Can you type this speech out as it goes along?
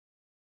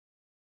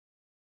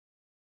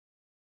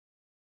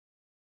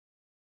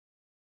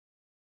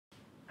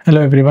Hello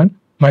everyone,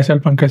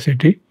 myself Pankaj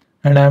Sethi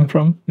and I am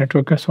from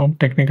Networkers Home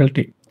Technical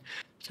Team.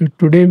 So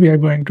today we are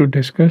going to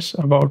discuss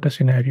about a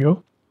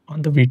scenario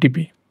on the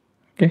VTP.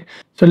 Okay,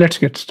 so let's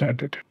get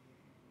started.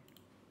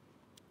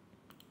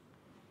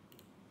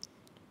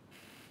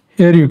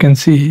 Here you can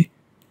see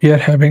we are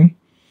having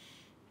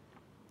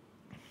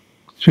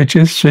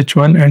switches, switch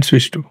 1 and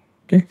switch 2.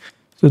 Okay,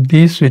 so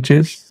these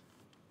switches,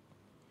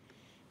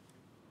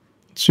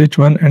 switch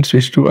 1 and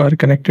switch 2 are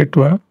connected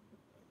to a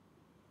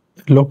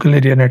local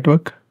area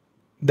network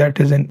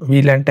that is in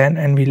VLAN 10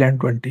 and VLAN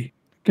 20.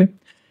 Okay,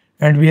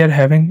 and we are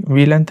having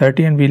VLAN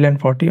 30 and VLAN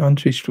 40 on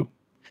switch 2.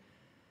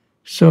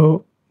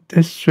 So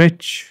this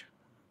switch,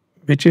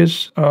 which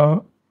is a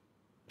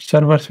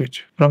server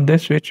switch, from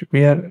this switch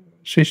we are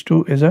switch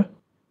 2 is a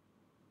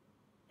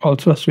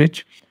also a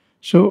switch.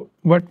 So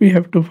what we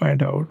have to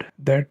find out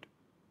that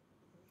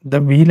the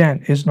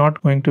VLAN is not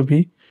going to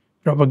be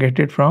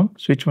propagated from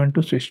switch 1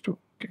 to switch 2.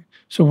 Okay,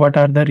 so what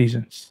are the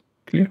reasons?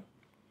 Clear?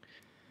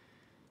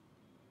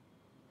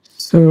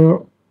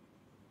 So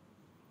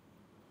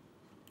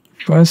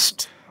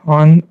first,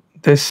 on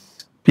this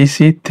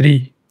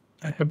PC3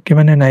 I have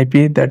given an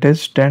IP that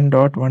is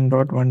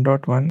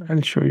 10.1.1.1.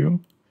 I'll show you.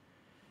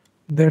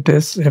 That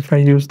is, if I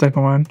use the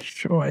command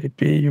show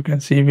IP, you can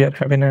see we are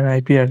having an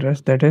IP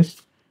address that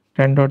is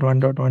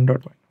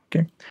 10.1.1.1.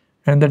 Okay,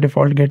 and the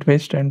default gateway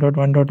is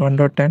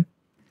 10.1.1.10.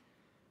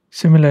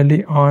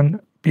 Similarly, on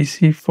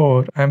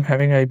PC4 I'm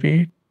having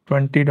IP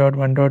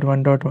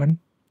 20.1.1.1,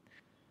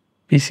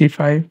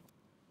 PC5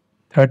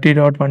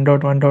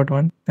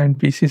 30.1.1.1, and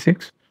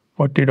PC6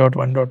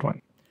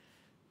 40.1.1.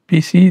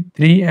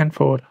 PC3 and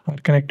 4 are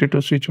connected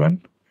to switch 1,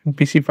 and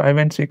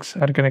PC5 and 6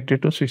 are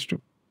connected to switch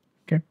 2.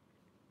 Okay.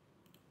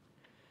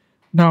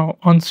 Now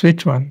on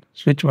switch 1,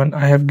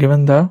 I have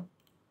given the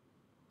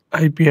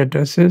IP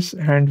addresses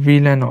and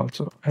VLAN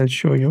also. I'll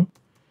show you.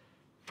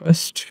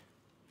 First,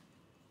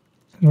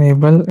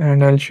 enable,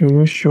 and I'll show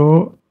you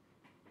show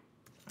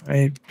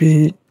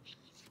IP,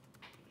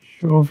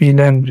 show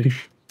VLAN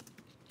brief.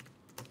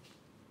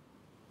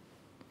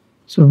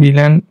 So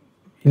VLAN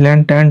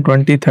 10,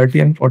 20, 30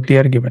 and 40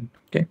 are given.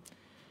 Okay,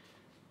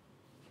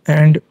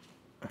 and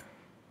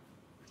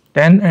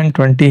 10 and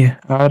 20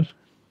 are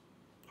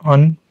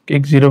on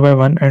gig 0 by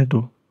 1 and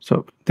 2.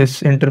 So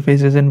this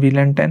interface is in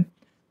VLAN 10,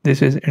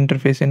 this is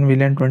interface in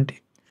VLAN 20,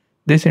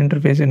 this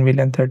interface in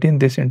VLAN 13,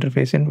 this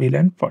interface in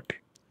VLAN 40.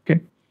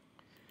 Okay,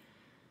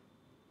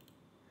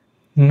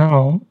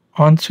 now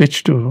on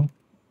switch 2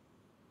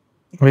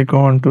 we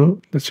go on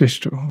to the switch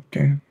 2.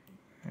 Okay,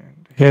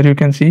 and here you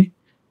can see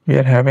we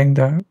are having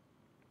the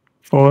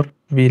 4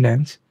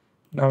 VLANs.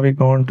 Now we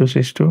go on to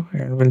switch 2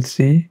 and we'll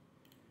see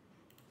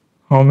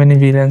how many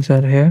VLANs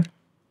are here.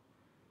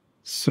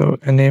 So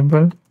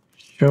enable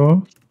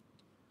show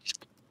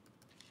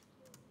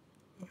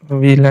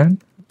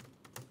VLAN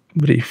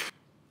brief.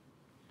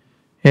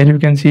 Here you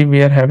can see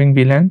we are having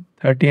VLAN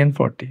 30 and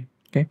 40.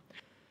 Okay,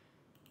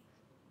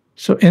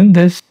 so in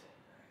this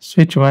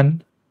switch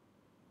 1,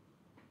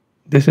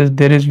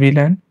 there is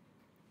VLAN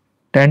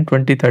 10,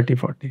 20, 30,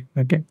 40.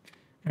 Okay,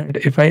 and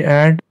if I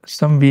add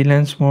some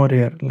VLANs more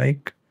here,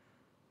 like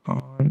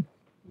on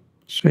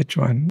switch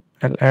 1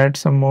 I'll add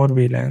some more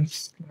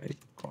VLANs like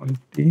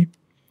conti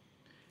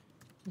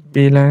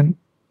VLAN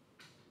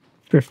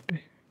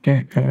 50.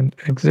 Okay, and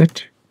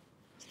exit.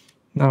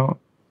 Now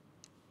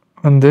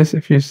on this,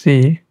 if you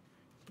see,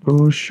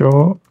 to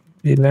show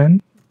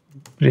VLAN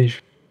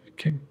brief.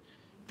 Okay,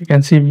 you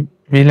can see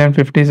VLAN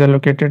 50 is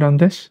allocated on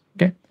this.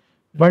 Okay,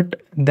 but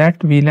that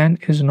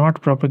VLAN is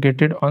not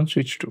propagated on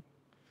switch 2.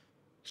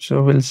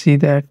 So we'll see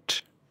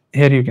that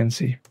here. You can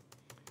see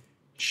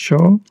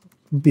show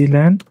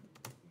VLAN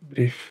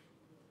brief.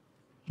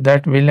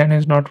 That VLAN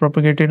is not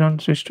propagated on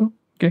switch 2.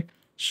 Okay,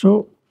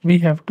 so we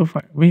have to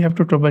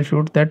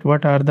troubleshoot that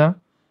what are the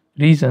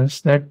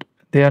reasons that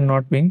they are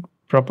not being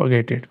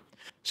propagated.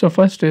 So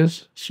first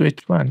is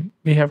switch 1.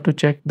 We have to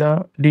check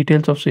the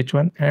details of switch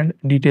 1 and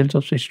details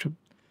of switch 2.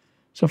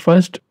 So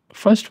first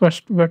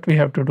what we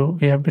have to do,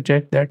 we have to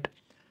check that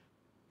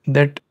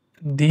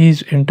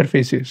these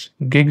interfaces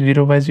gig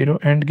 0 by 0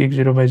 and gig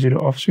 0 by 0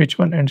 of switch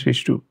 1 and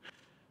switch 2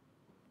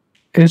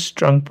 is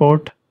trunk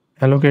port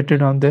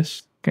allocated on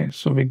this. Okay,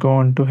 so we go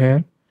on to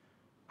here,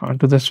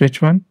 onto the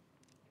switch 1,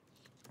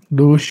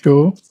 do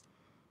show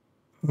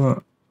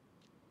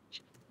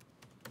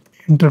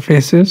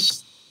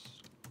interfaces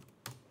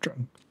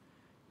trunk.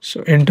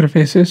 So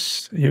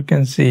interfaces, you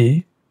can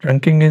see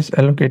trunking is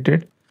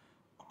allocated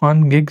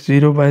on gig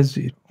 0 by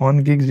 0.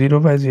 On gig 0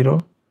 by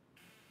 0,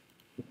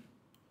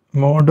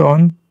 mode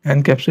on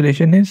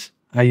encapsulation is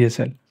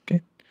ISL.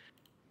 Okay,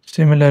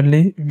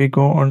 similarly we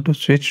go on to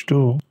switch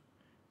 2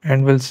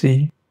 and we'll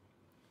see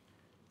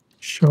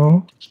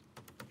show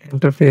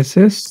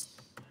interfaces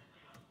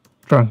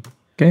trunk.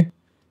 Okay,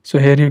 so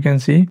here you can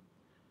see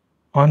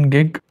on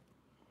gig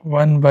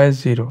 1 by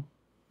 0,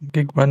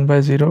 gig 1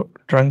 by 0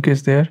 trunk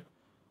is there.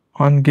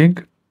 On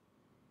gig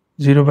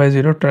 0 by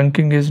 0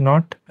 trunking is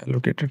not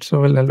allocated,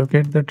 so we'll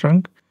allocate the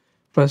trunk.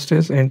 First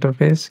is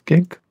interface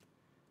gig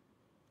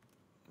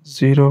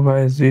 0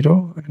 by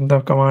 0, and the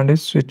command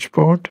is switch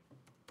port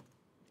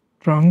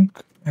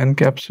trunk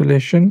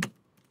encapsulation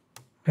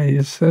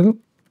ISL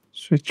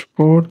switch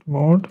port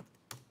mode.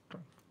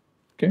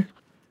 Okay,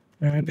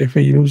 and if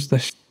I use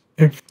this,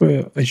 if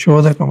I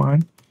show the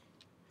command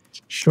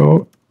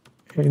show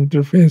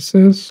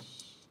interfaces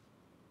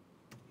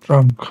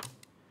trunk,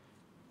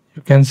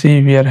 you can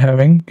see we are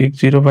having gig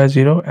 0 by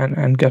 0 and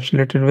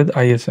encapsulated with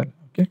ISL.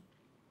 Okay,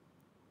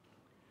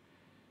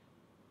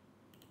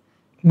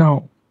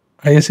 now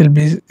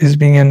ISL is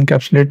being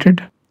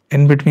encapsulated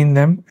in between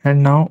them,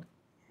 and now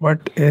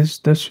what is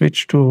the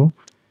switch to?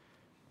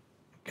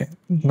 Okay,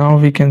 now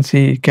we can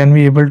see, can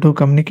we able to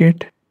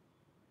communicate?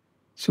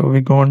 So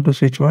we go on to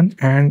switch 1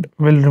 and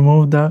we'll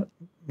remove the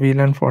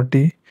VLAN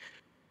 40.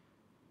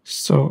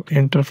 So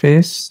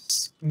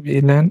interface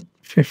VLAN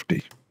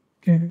 50.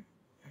 Okay,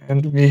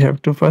 and we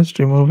have to first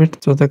remove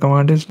it. So the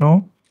command is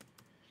no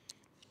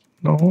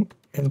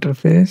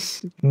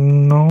interface,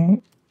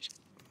 no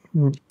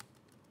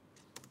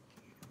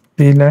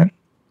VLAN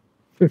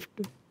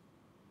 50.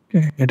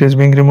 Okay, it is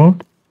being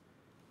removed.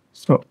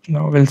 So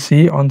now we'll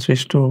see on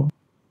switch 2,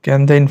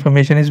 can the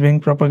information is being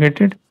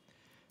propagated?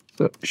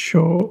 So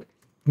show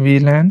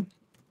VLAN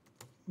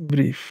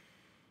brief.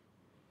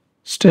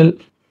 Still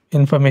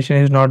information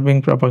is not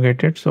being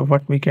propagated. So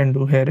what we can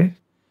do here is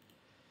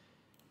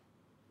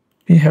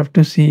we have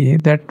to see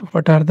that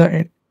what are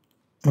the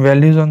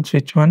values on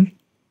switch 1.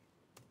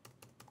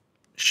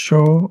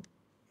 Show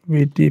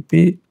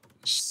VTP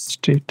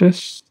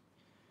status.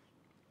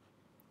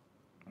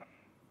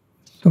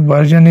 So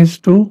version is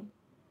 2,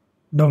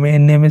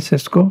 domain name is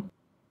Cisco,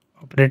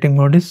 operating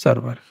mode is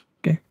server.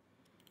 Okay.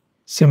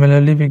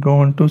 Similarly, we go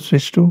on to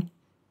switch 2.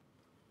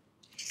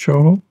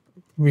 Show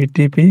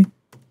VTP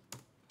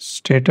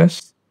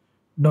status.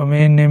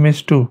 Domain name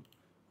is 2.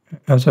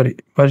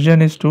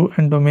 Version is 2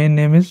 and domain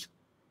name is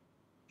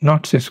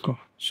not Cisco.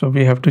 So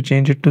we have to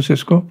change it to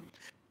Cisco,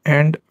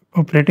 and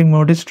operating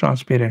mode is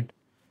transparent.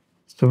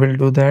 So we'll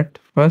do that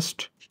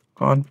first.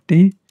 Conf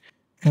t,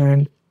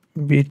 and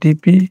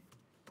VTP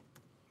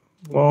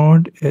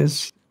mode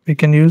is, we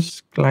can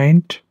use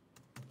client,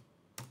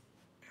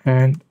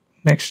 and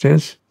next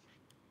is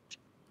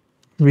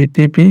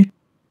VTP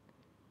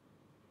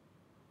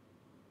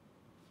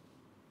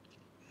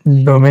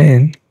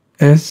domain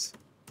is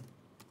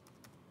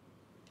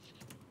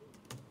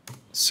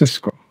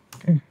Cisco.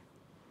 Okay.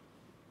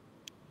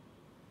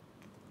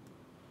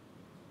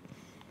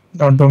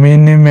 Now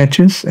domain name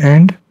matches,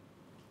 and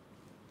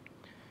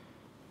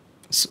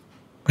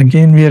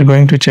again we are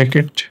going to check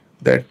it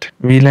that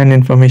VLAN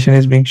information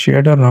is being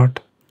shared or not.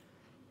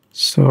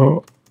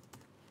 So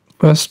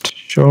first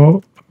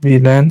show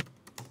VLAN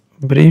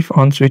brief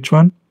on switch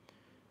 1.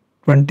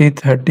 20,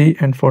 30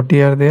 and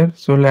 40 are there.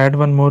 So we'll add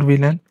one more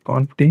VLAN,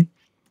 conf t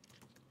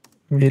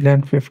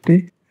VLAN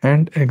 50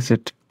 and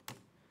exit.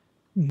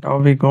 Now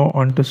we go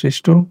on to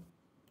switch 2.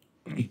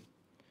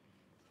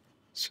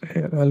 So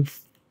here I'll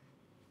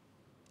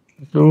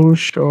do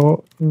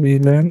show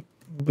VLAN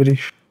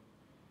brief.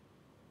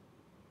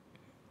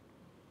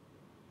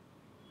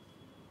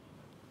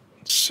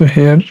 So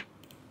here,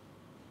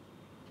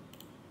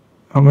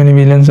 how many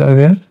VLANs are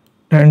there?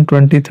 10,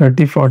 20,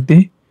 30,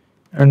 40,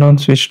 and on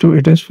switch 2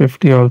 it is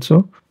 50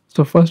 also.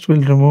 So first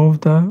we'll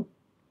remove the,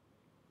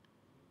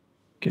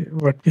 okay,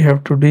 what we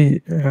have to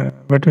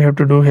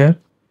do here,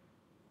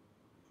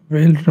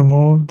 we'll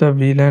remove the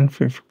VLAN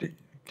 50.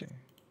 Okay,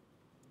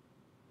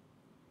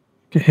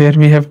 here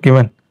we have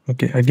given,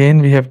 okay,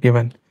 again we have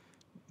given,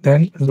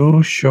 then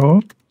do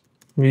show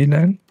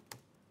VLAN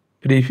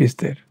brief is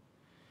there.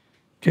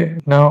 Okay,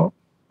 now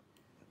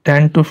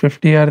 10 to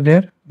 50 are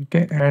there.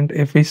 Okay, and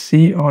if we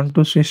see on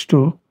to switch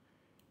 2,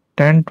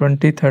 10,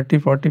 20, 30,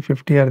 40,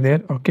 50 are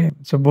there. Okay,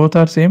 so both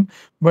are same,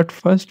 but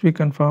first we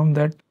confirm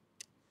that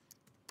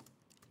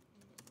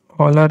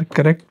all are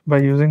correct by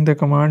using the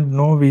command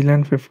no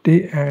VLAN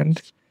 50, and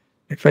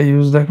if I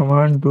use the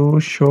command do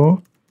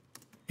show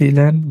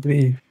VLAN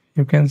brief,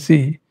 you can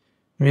see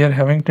we are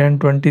having 10,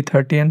 20,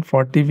 30 and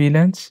 40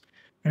 VLANs,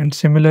 and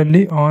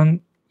similarly on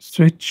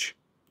switch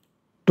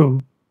 2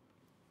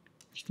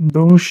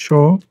 do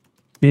show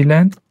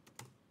VLAN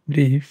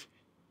brief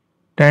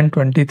 10,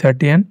 20,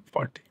 30 and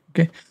 40.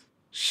 Okay,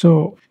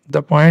 so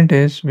the point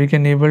is we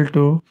can able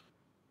to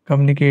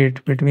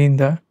communicate between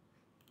the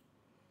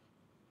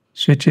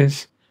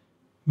switches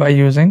by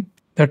using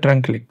the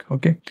trunk link.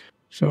 Okay,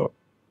 so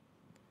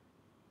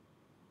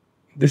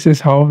this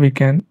is how we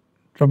can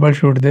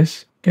troubleshoot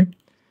this. Okay,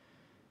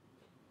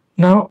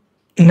 now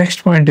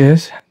next point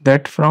is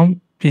that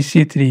from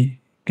PC3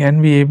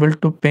 can we able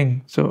to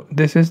ping. So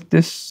this is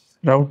this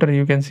router,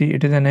 you can see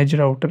it is an edge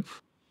router,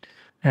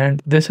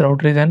 and this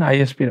router is an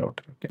ISP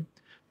router. Okay,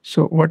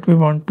 so what we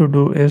want to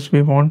do is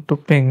we want to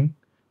ping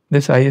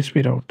this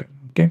ISP router.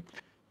 Okay,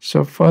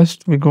 so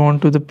first we go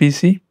on to the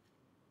PC.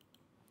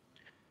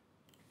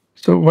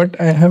 So what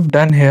I have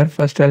done here,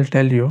 first I'll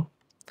tell you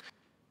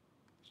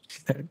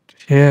that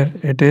here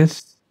it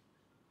is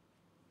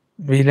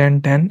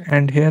VLAN 10,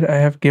 and here I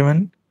have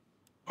given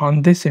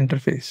on this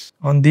interface,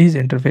 on these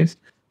interface,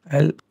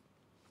 I'll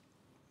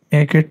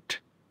make it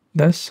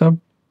the sub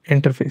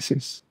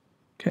interfaces.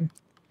 Okay,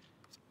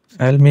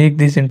 I'll make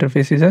these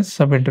interfaces as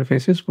sub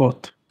interfaces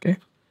both. Okay,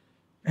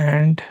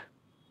 and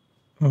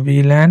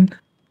VLAN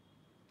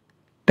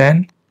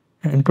 10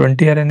 and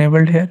 20 are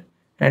enabled here,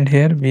 and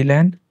here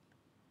VLAN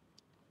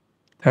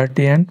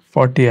 30 and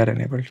 40 are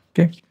enabled.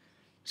 Okay,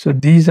 so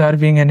these are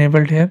being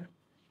enabled here.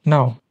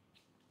 Now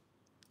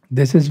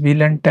this is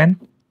VLAN 10,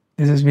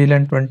 this is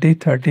VLAN 20,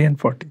 30 and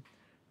 40.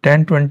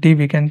 10, 20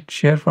 we can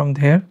share from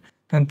here,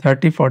 and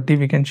 30, 40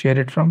 we can share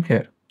it from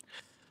here.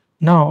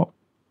 Now,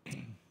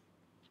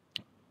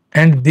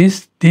 and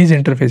these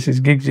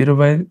interfaces gig 0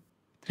 by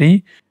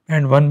 3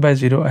 and 1 by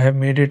 0, I have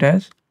made it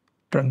as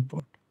trunk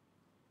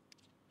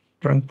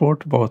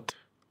port both.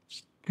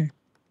 Okay,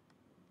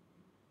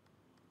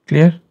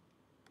 clear?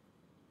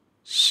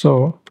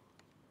 So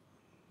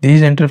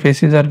these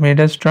interfaces are made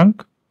as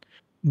trunk,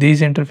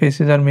 these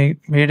interfaces are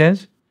made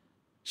as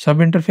sub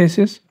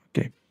interfaces.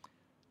 Okay,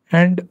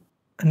 and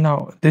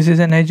now this is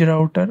an edge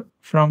router.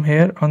 From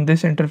here on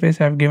this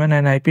interface I have given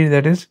an IP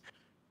that is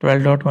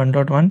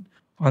 12.1.1.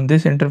 On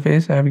this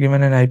interface I have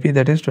given an IP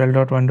that is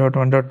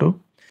 12.1.1.2,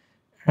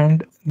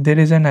 and there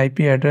is an IP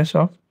address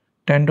of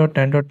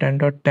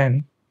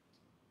 10.10.10.10.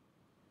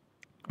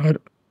 or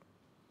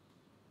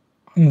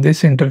on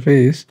this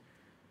interface,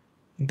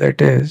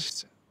 that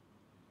is,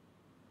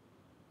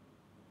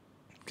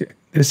 okay,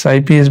 this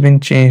IP has been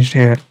changed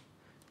here.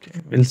 Okay,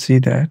 we'll see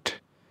that,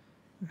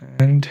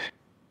 and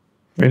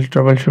we'll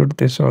troubleshoot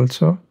this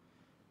also.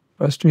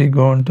 First we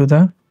go on to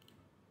the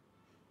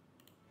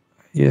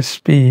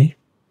ISP.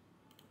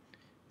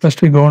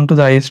 First we go on to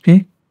the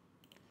ISP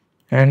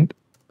and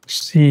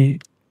see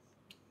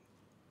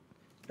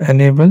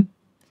enable.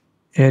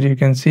 Here you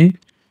can see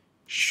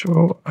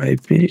show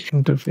IP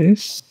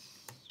interface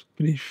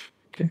brief.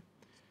 Okay,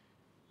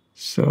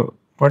 so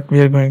what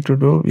we are going to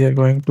do, we are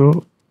going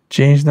to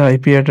change the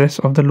IP address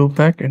of the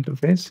loopback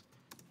interface.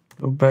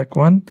 Loopback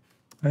 1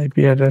 IP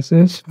address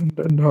is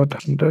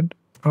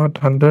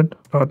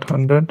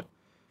 100.100.100.100.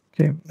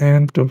 Okay,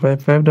 and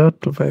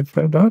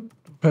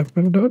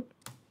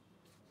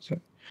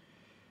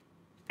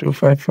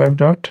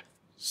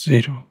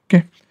 255.255.255.0.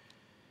 Okay,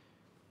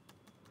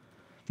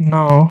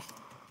 now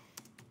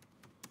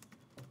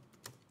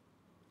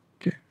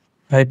okay,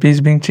 IP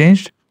is being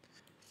changed.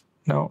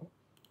 Now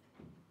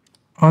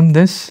on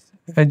this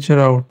edge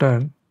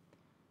router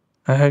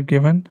I have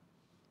given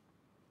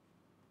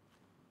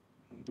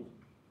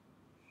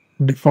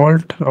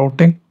default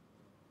routing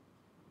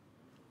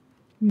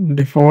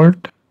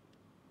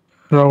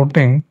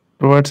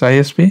towards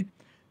ISP,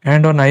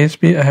 and on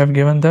ISP I have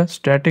given the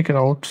static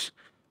routes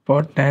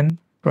for 10,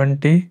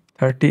 20,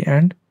 30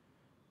 and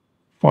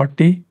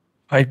 40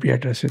 IP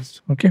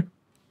addresses. Okay,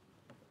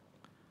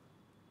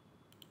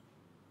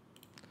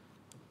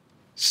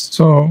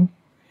 so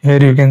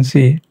here you can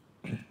see,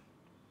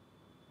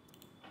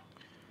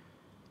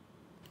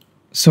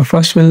 so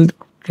first we'll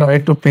try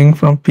to ping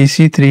from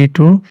PC3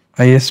 to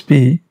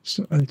ISP.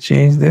 So I'll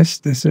change this.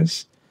 This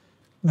is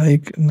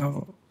like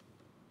now.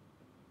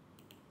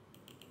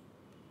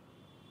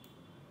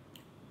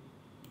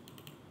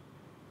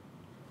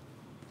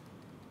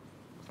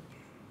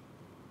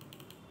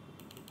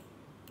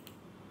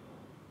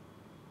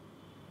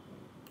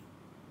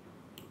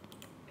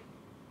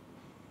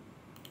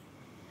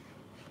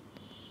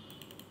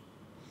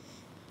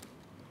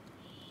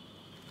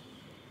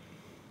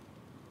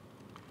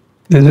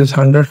 This is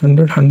 100,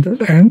 100,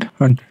 100 and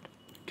 100.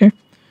 Okay.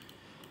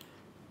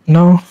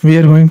 Now we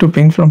are going to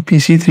ping from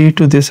PC3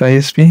 to this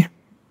ISP.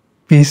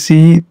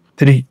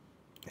 PC3.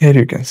 Here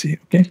you can see.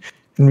 Okay.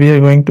 And we are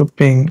going to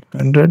ping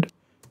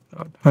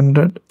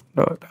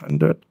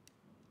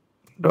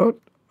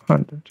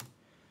 100.100.100.100.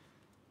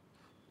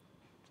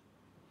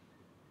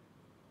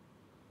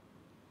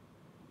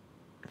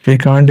 We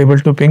can't able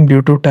to ping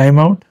due to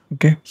timeout.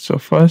 Okay. So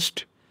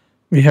first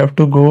we have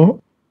to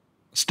go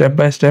step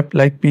by step,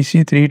 like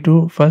PC3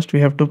 to first we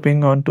have to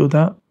ping onto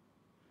the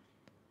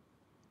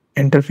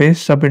interface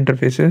sub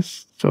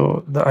interfaces.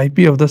 So the IP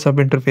of the sub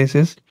interface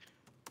is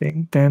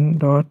ping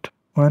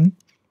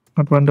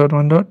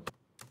 10.1.1.1.10.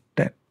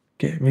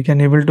 Okay, we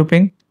can able to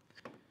ping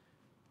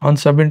on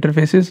sub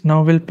interfaces.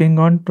 Now we'll ping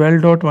on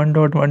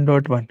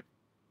 12.1.1.1.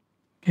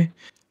 Okay,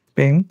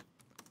 ping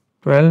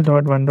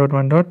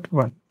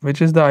 12.1.1.1,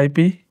 which is the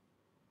IP.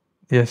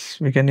 Yes,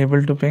 we can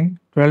able to ping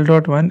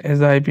 12.1 is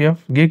the IP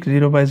of gig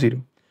 0 by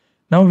 0.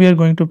 Now we are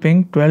going to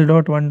ping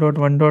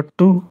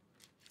 12.1.1.2.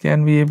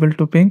 Can we able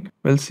to ping?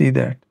 We'll see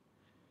that.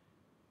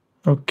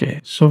 Okay,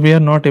 so we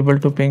are not able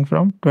to ping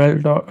from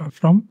 12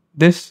 from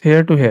this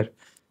here to here.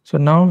 So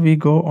now we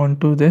go on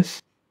to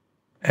this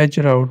edge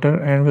router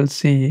and we'll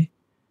see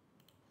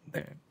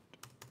that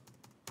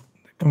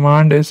the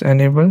command is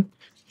enable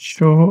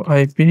show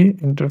IP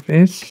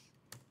interface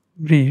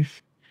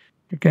brief.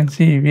 You can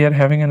see we are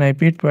having an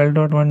IP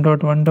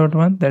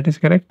 12.1.1.1, that is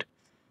correct.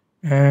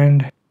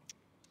 And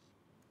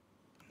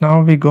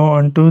now we go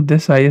on to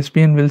this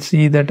ISP and we'll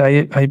see that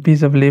IP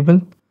is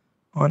available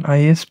on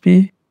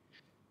ISP.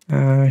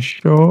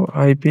 Show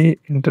IP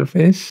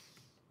interface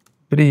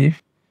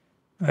brief.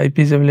 IP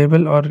is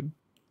available, or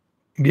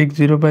gig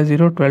 0 by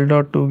 0,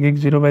 12.2, gig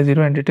 0 by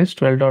 0, and it is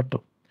 12.2.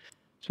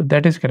 So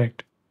that is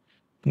correct.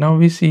 Now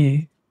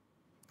we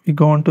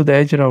go on to the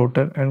edge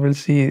router and we'll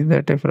see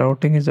that if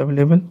routing is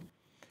available,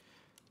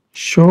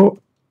 show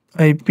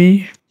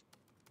IP,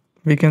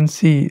 we can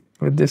see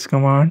with this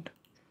command.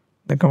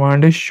 The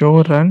command is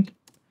show run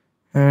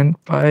and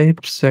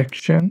pipe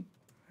section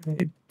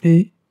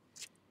IP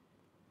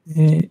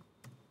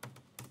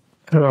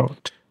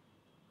route.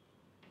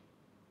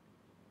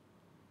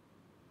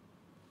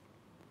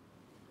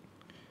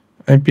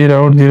 IP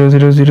route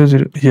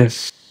 0000.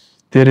 Yes,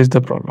 there is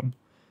the problem.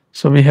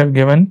 So we have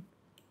given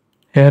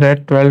here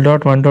at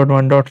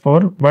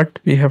 12.1.1.4, but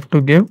we have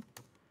to give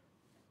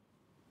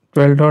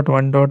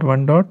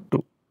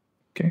 12.1.1.2.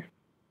 Okay,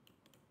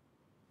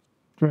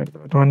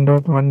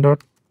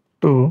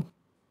 12.1.1.2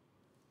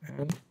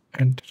 and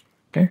enter.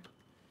 Okay,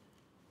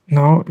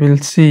 now we'll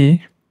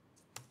see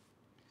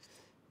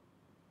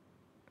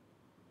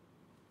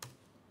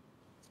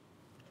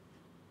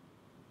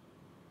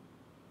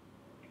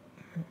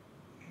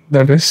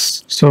that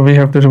is, so we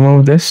have to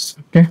remove this.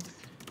 Okay,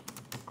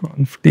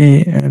 conf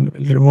T, and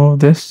we'll remove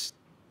this,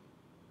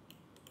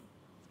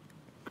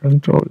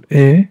 control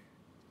A.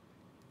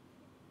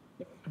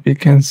 We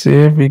can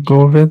say we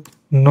go with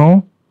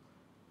no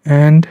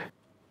and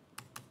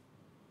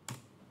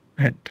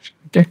enter.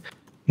 Okay,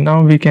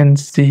 now we can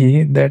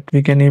see that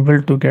we can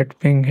able to get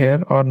ping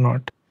here or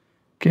not.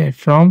 Okay,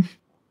 from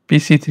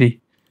PC3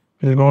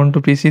 we'll go on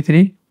to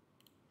PC3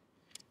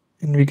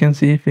 and we can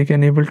see if we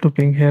can able to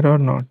ping here or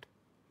not.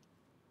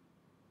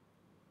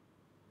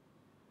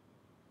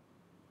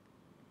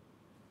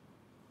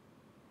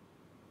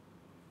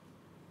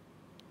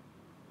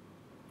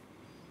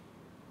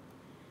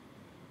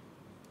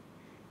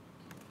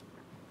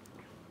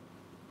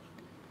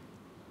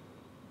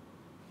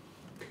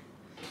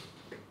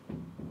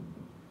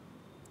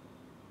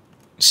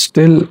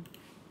 Still,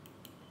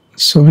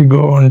 so we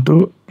go on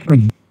to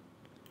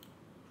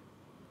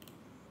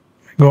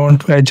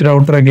edge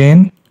router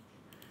again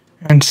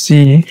and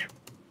see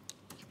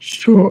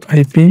show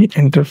IP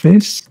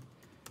interface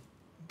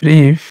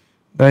brief.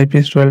 The IP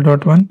is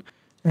 12.1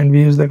 and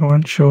we use the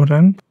command show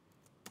run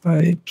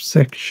pipe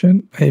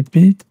section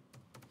IP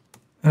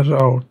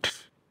route.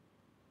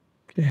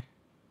 Okay,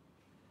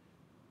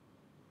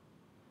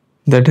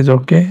 that is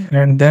okay.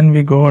 And then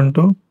we go on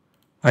to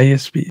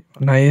ISP.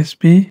 On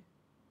ISP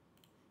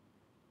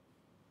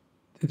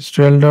it's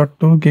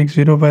 12.2 gig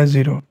 0 by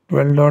 0.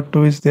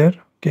 12.2 is there.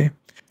 Okay,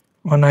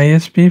 on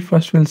ISP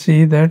first we'll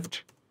see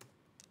that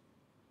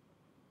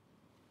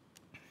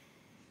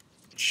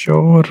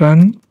show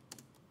run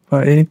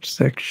pipe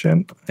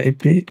section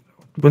IP.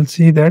 We'll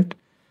see that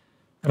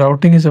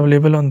routing is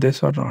available on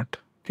this or not.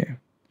 Okay,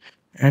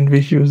 and we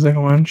use the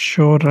command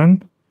show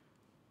run.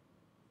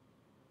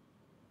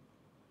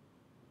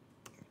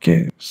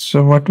 Okay,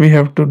 so what we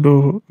have to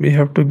do, we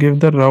have to give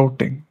the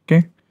routing.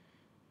 Okay,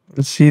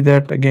 we'll see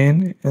that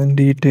again in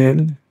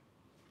detail.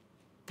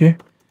 Okay,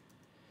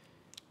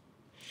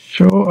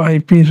 show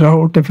IP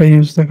route. If I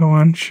use the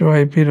command show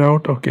IP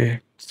route, okay,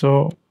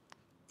 so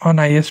on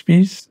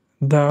ISPs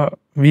the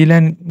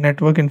VLAN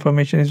network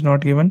information is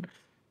not given,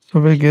 so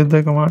we'll give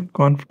the command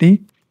conf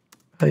T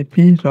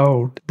IP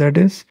route, that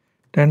is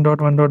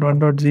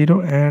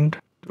 10.1.1.0 and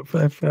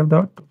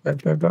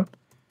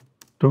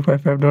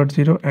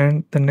 255.255.255.0,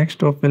 and the next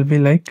stop will be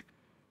like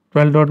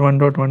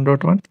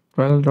 12.1.1.1,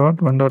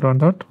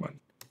 12.1.1.1.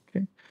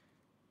 Okay,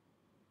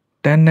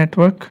 10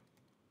 network,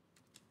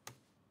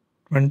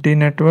 20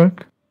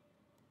 network,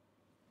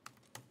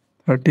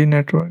 30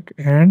 network,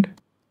 and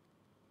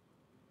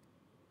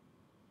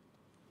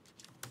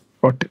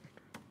 40.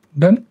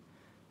 Done.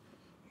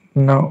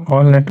 Now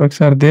all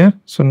networks are there.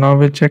 So now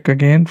we'll check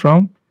again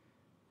from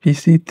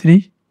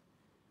PC3.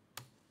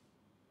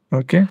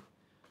 Okay,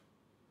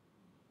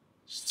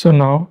 so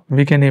now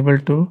we can able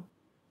to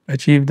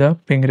achieve the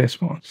ping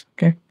response.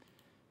 Okay,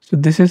 so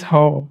this is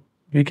how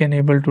we can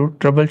able to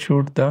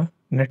troubleshoot the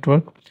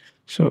network.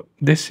 So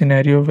this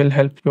scenario will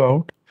help you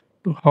out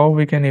to how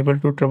we can able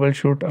to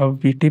troubleshoot a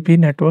VTP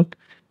network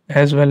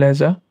as well as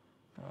a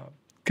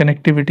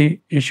connectivity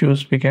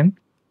issues we can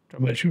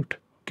troubleshoot.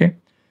 Okay,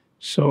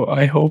 so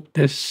I hope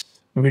this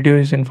video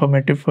is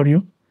informative for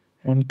you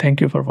and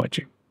thank you for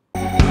watching.